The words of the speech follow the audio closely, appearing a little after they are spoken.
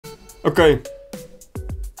Okay,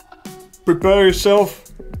 prepare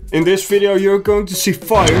yourself. In this video you're going to see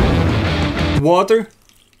fire, water,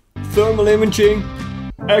 thermal imaging,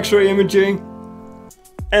 X-ray imaging,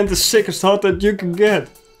 and the sickest hotend you can get.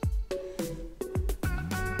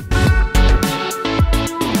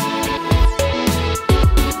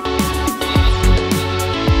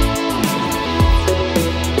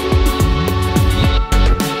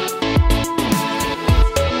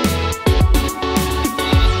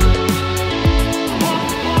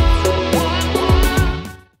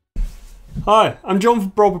 Hi, I'm John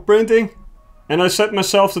from Proper Printing, and I set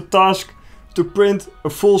myself the task to print a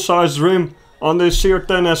full-size rim on this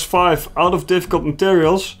CR10 S5 out of difficult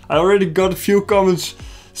materials. I already got a few comments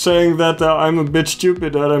saying that I'm a bit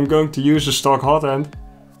stupid that I'm going to use a stock hotend.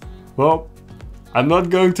 Well, I'm not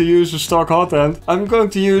going to use a stock hotend. I'm going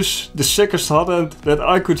to use the sickest hotend that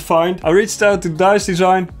I could find. I reached out to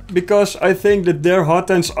DyzeDesign because I think that their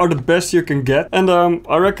hotends are the best you can get. And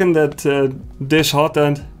I reckon that this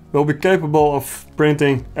hotend will be capable of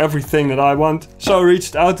printing everything that I want. So I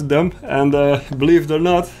reached out to them, and believe it or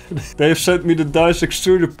not, they have sent me the Dize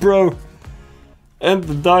Extruder Pro and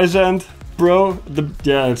the DyzeDesign Pro.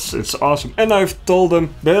 Yeah, it's awesome. And I've told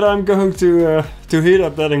them that I'm going to heat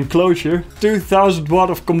up that enclosure. 2000 watt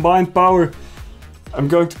of combined power I'm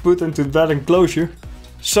going to put into that enclosure.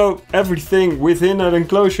 So everything within that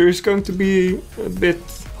enclosure is going to be a bit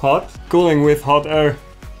hot. Cooling with hot air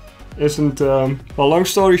isn't, well, long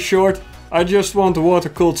story short, I just want a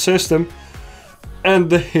water-cooled system, and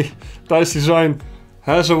DyzeDesign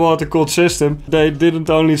has a water-cooled system. They didn't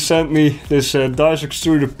only send me this Dize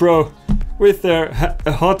Extruder Pro with their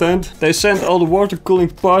hotend, they sent all the water cooling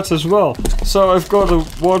parts as well. So I've got a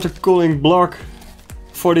water cooling block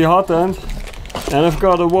for the hotend, and I've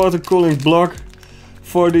got a water cooling block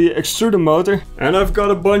for the extruder motor, and I've got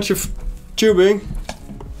a bunch of tubing.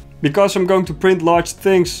 Because I'm going to print large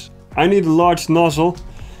things, I need a large nozzle,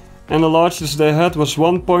 and the largest they had was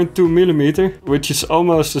 1.2 mm, which is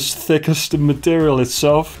almost as thick as the material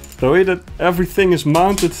itself. The way that everything is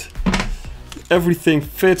mounted, everything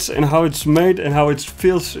fits, and how it's made and how it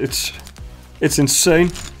feels, it's insane.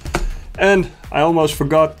 And I almost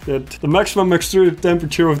forgot that the maximum extruded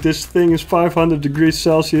temperature of this thing is 500 degrees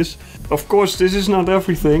Celsius. Of course, this is not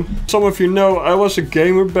everything. Some of you know I was a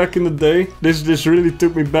gamer back in the day. This really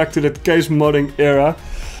took me back to that case modding era.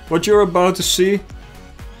 What you're about to see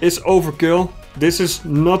is overkill. This is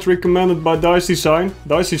not recommended by DyzeDesign.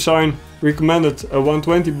 DyzeDesign recommended a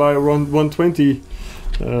 120 by 120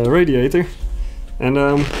 radiator. And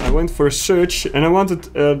I went for a search, and I wanted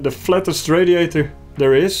the flattest radiator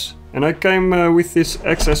there is. And I came with this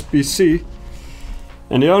XSPC.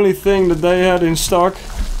 And the only thing that they had in stock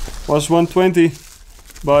was 120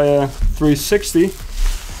 by 360.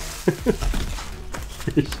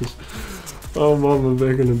 Oh man, what am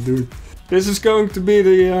I gonna do? This is going to be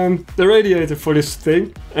the radiator for this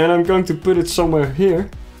thing, and I'm going to put it somewhere here.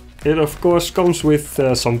 It of course comes with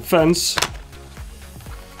some fans,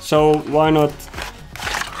 so why not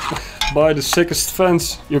buy the sickest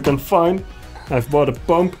fans you can find. I've bought a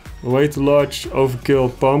pump, a way too large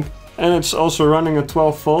overkill pump, and it's also running at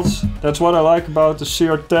 12 volts. That's what I like about the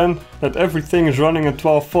CR10, that everything is running at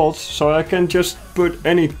 12 volts, so I can just put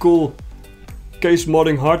any cool case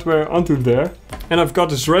modding hardware onto there. And I've got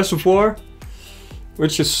this reservoir,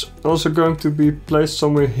 which is also going to be placed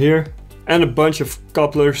somewhere here, and a bunch of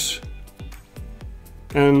couplers,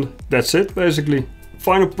 and that's it basically.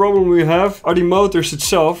 Final problem we have are the motors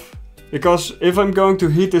itself, because if I'm going to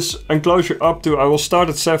heat this enclosure up to, I will start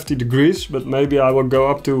at 70 degrees, but maybe I will go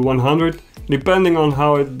up to 100, depending on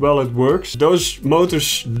how well it works. Those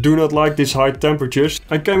motors do not like these high temperatures.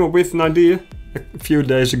 I came up with an idea a few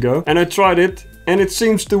days ago, and I tried it, and it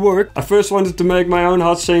seems to work. I first wanted to make my own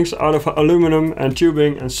hot sinks out of aluminum and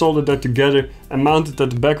tubing and solder that together and mount it at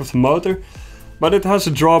the back of the motor. But it has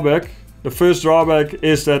a drawback. The first drawback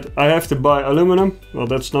is that I have to buy aluminum. Well,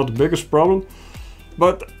 that's not the biggest problem.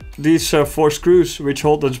 But these 4 screws which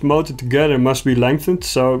hold this motor together must be lengthened.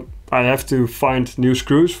 So I have to find new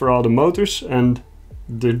screws for all the motors, and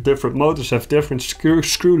the different motors have different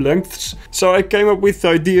screw lengths. So I came up with the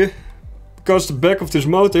idea, because the back of this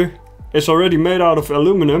motor is already made out of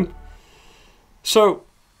aluminum, so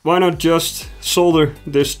why not just solder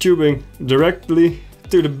this tubing directly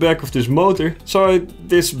to the back of this motor, so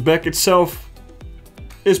this back itself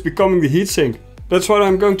is becoming the heatsink. That's what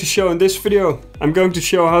I'm going to show in this video. I'm going to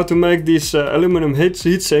show how to make these aluminum heat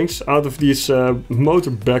sinks out of these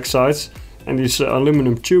motor backsides and this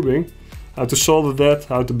aluminum tubing. How to solder that,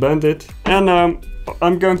 how to bend it. And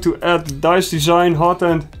I'm going to add the DyzeDesign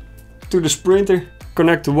hotend to the printer,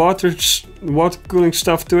 connect the water cooling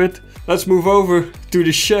stuff to it, let's move over to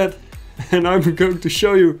the shed and I'm going to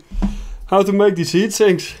show you how to make these heat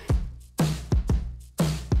sinks.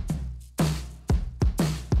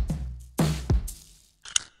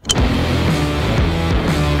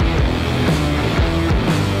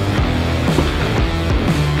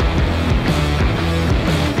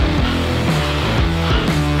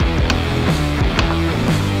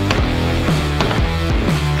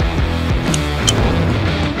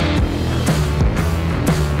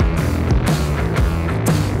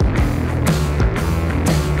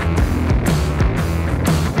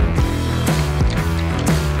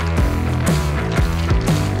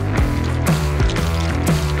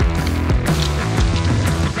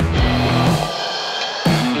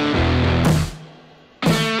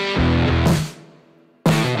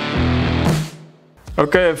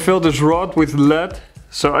 Okay, I filled this rod with lead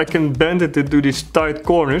so I can bend it into these tight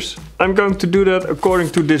corners. I'm going to do that according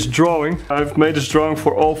to this drawing. I've made this drawing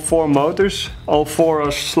for all 4 motors. All 4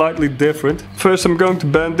 are slightly different. First I'm going to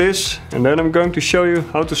bend this and then I'm going to show you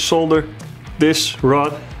how to solder this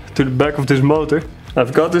rod to the back of this motor.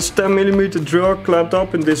 I've got this 10mm drill clamped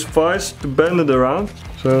up in this vise to bend it around.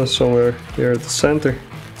 So somewhere here at the center.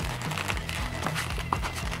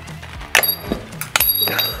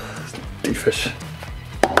 Tyfus.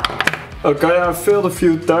 Okay, I've filled a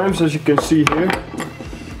few times, as you can see here.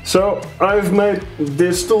 So I've made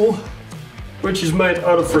this tool, which is made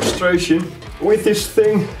out of frustration. With this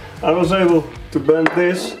thing I was able to bend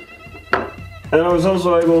this, and I was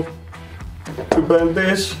also able to bend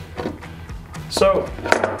this. So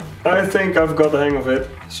I think I've got the hang of it,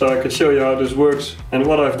 so I can show you how this works and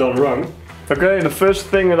what I've done wrong. Okay, the first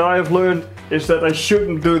thing that I have learned is that I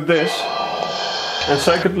shouldn't do this. And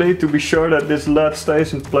secondly, to be sure that this lead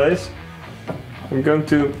stays in place, I'm going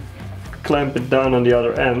to clamp it down on the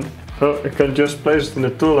other end. So I can just place it in the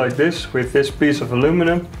tool like this with this piece of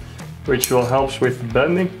aluminum, which will help with the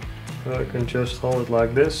bending. So I can just hold it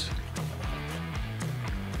like this,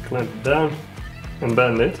 clamp it down and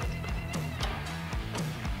bend it.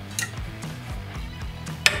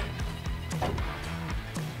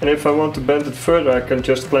 And if I want to bend it further, I can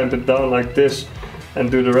just clamp it down like this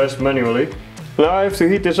and do the rest manually. Now I have to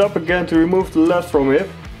heat this up again to remove the lead from it.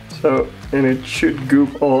 And it should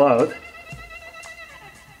goop all out.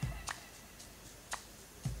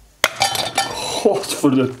 God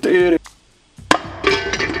voor de tering.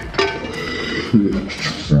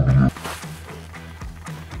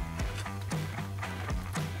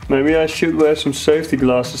 Maybe I should wear some safety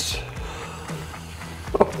glasses.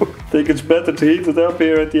 I think it's better to heat it up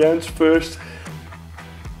here at the ends first.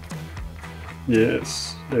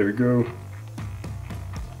 Yes, there we go.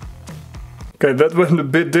 Okay, that went a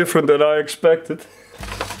bit different than I expected.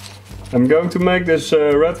 I'm going to make this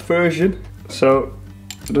red version, so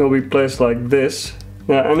it will be placed like this.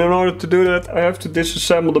 And in order to do that, I have to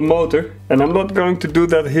disassemble the motor. And I'm not going to do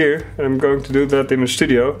that here, I'm going to do that in the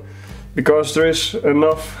studio, because there is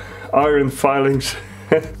enough iron filings.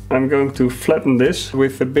 I'm going to flatten this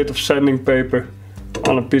with a bit of sanding paper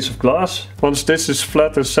on a piece of glass. Once this is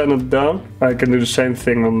flat and sanded down, I can do the same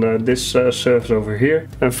thing on this surface over here.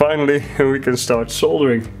 And finally we can start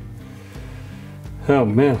soldering. Oh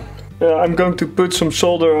man. I'm going to put some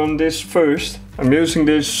solder on this first. I'm using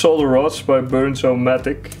these solder rods by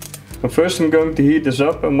Burns-O-Matic. And first I'm going to heat this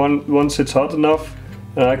up, and once it's hot enough,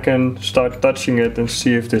 I can start touching it and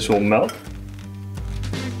see if this will melt.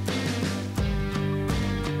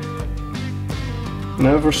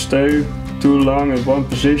 Never stay too long in one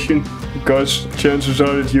position, because chances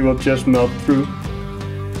are that you will just melt through.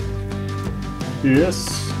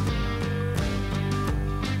 Yes,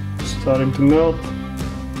 starting to melt.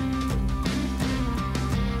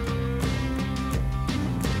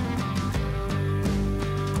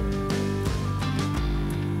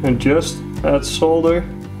 And just add solder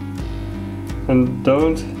and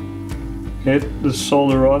don't hit the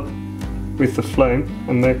solder rod with the flame,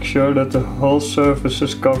 and make sure that the whole surface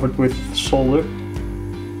is covered with solder.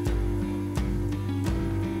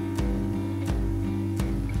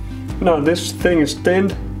 Now this thing is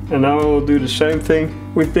tinned, and now I will do the same thing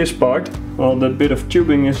with this part. Well, that bit of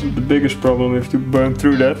tubing isn't the biggest problem if you burn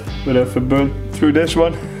through that, but if I burn through this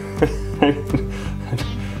one,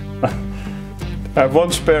 I have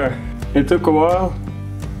one spare. It took a while,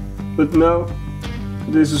 but now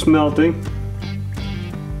this is melting.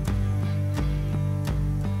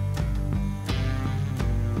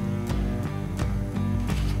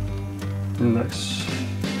 Nice.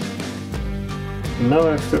 And now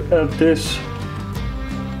I have to add this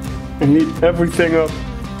and heat everything up.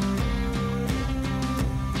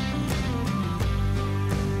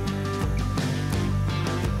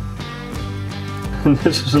 and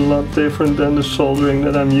this is a lot different than the soldering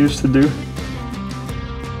that I'm used to do.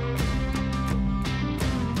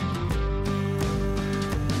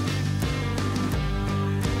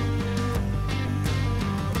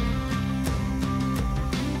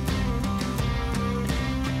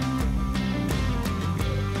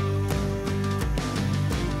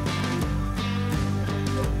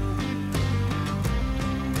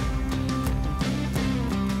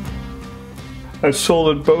 I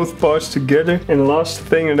soldered both parts together, and the last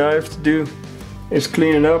thing that I have to do is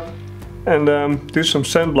clean it up and do some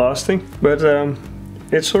sandblasting. But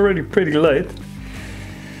it's already pretty late,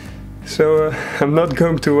 so I'm not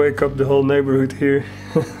going to wake up the whole neighborhood here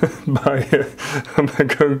by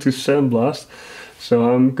going to sandblast.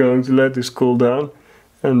 So I'm going to let this cool down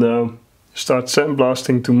and start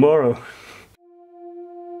sandblasting tomorrow.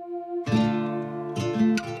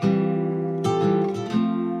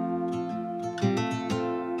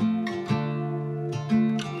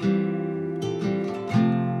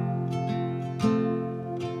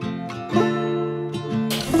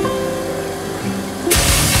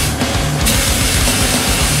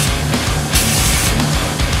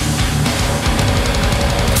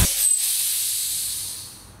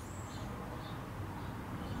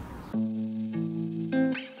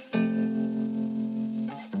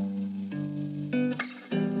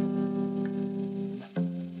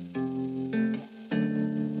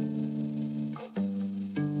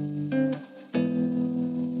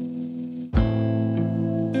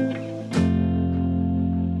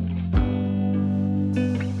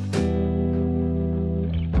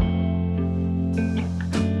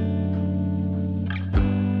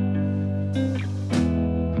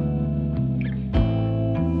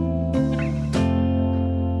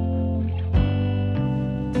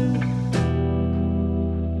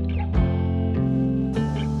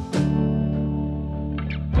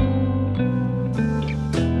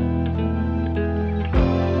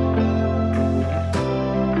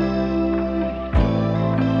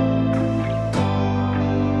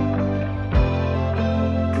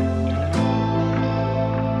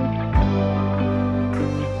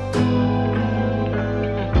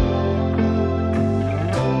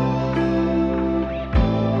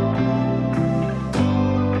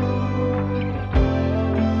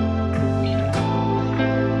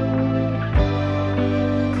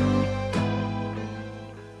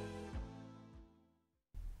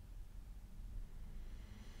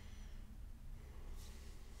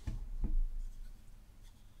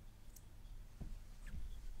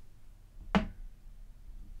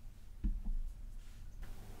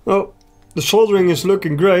 Well, the soldering is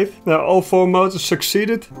looking great. Now all 4 motors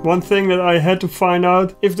succeeded. One thing that I had to find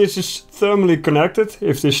out if this is thermally connected,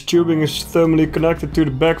 if this tubing is thermally connected to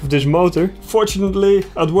the back of this motor. Fortunately,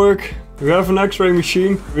 at work we have an X-ray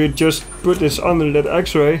machine. We just put this under that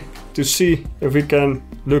X-ray to see if we can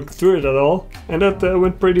look through it at all, and that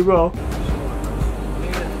went pretty well.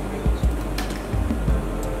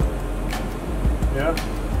 Yeah,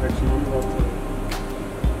 actually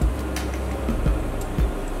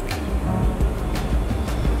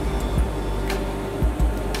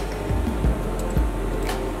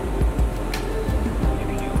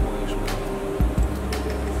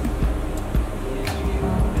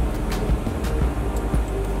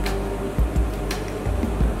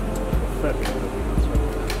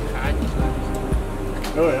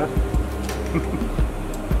oh ja.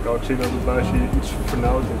 Ik zie dat het buisje iets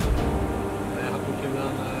vernauwd is. Ja, dat moet je wel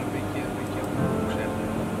een beetje omhoog zetten.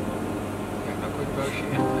 Kijk, nou kun je het buisje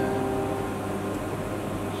echt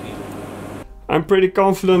zien. I'm pretty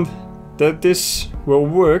confident that this will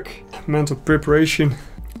work. Mental preparation.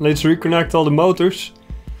 Let's reconnect all the motors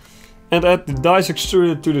and add the dice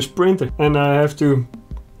extruder to this printer. And I have to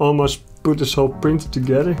almost put this whole printer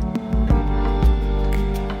together.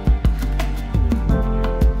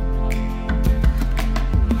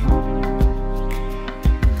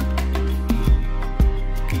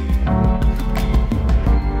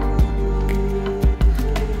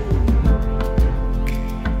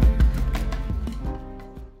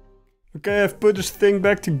 Okay, I've put this thing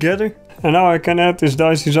back together and now I can add this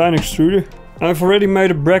DyzeDesign extruder. I've already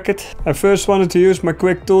made a bracket. I first wanted to use my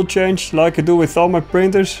quick tool change like I do with all my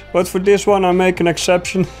printers, but for this one I make an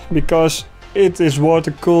exception because it is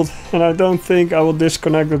water cooled and I don't think I will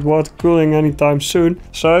disconnect that water cooling anytime soon.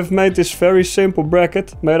 So I've made this very simple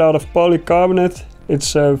bracket made out of polycarbonate.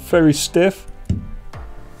 It's very stiff.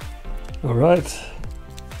 Alright.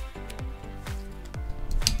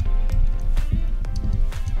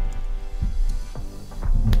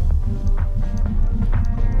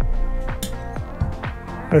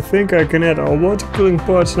 I think I can add all water cooling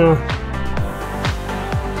parts now.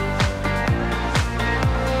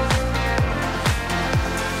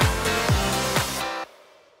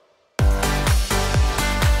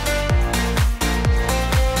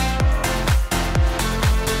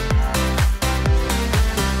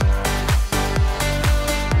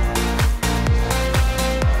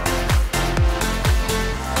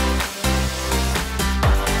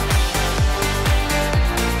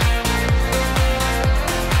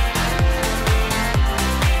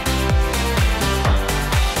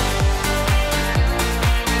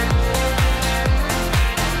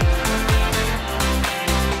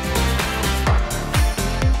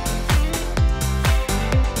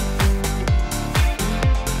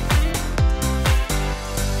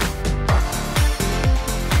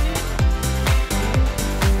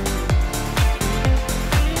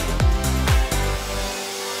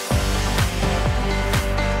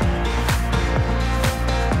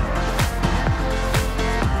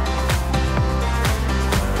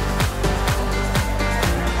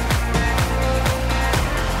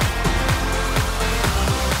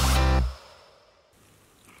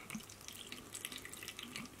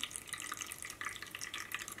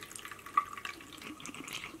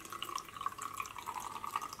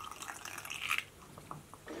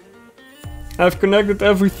 I've connected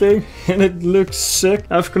everything and it looks sick.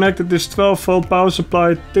 I've connected this 12-volt power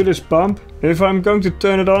supply to this pump. If I'm going to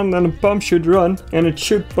turn it on, then the pump should run and it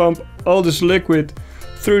should pump all this liquid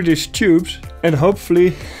through these tubes and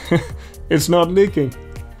hopefully it's not leaking.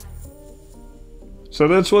 So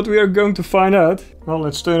that's what we are going to find out. Well,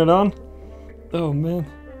 let's turn it on. Oh man.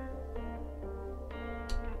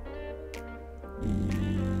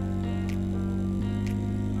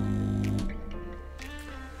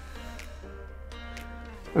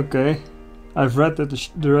 Okay, I've read that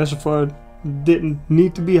the reservoir didn't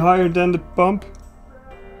need to be higher than the pump.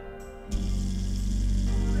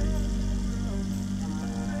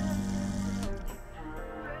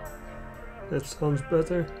 That sounds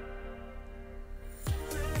better.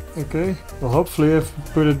 Okay, well hopefully if we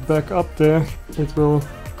put it back up there, it will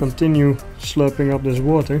continue slurping up this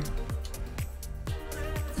water.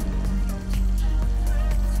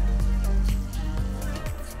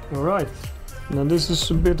 Alright, now this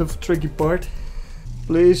is a bit of a tricky part.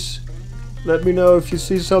 Please let me know if you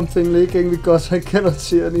see something leaking because I cannot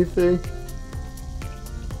see anything.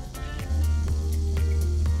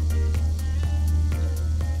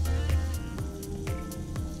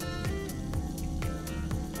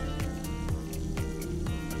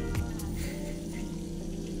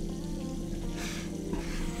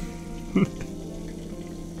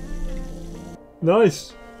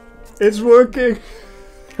 Nice! It's working!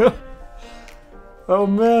 Oh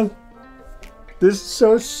man! This is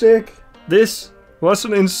so sick! This was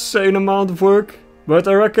an insane amount of work, but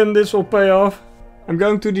I reckon this will pay off. I'm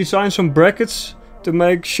going to design some brackets to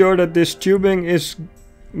make sure that this tubing is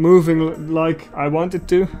moving like I want it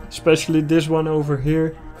to, especially this one over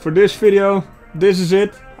here. For this video, this is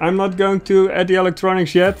it. I'm not going to add the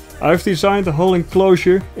electronics yet. I've designed a whole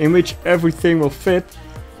enclosure in which everything will fit,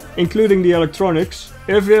 including the electronics.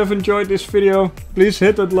 If you have enjoyed this video, please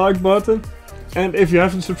hit that like button. And if you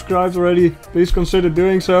haven't subscribed already, please consider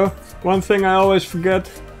doing so. One thing I always forget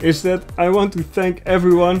is that I want to thank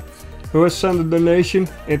everyone who has sent a donation.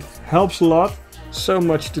 It helps a lot. So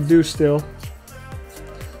much to do still.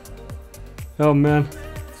 Oh man.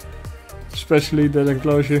 Especially that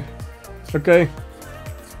enclosure. Okay.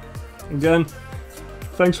 Again,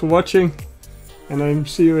 thanks for watching. And I'll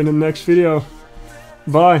see you in the next video.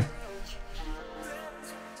 Bye.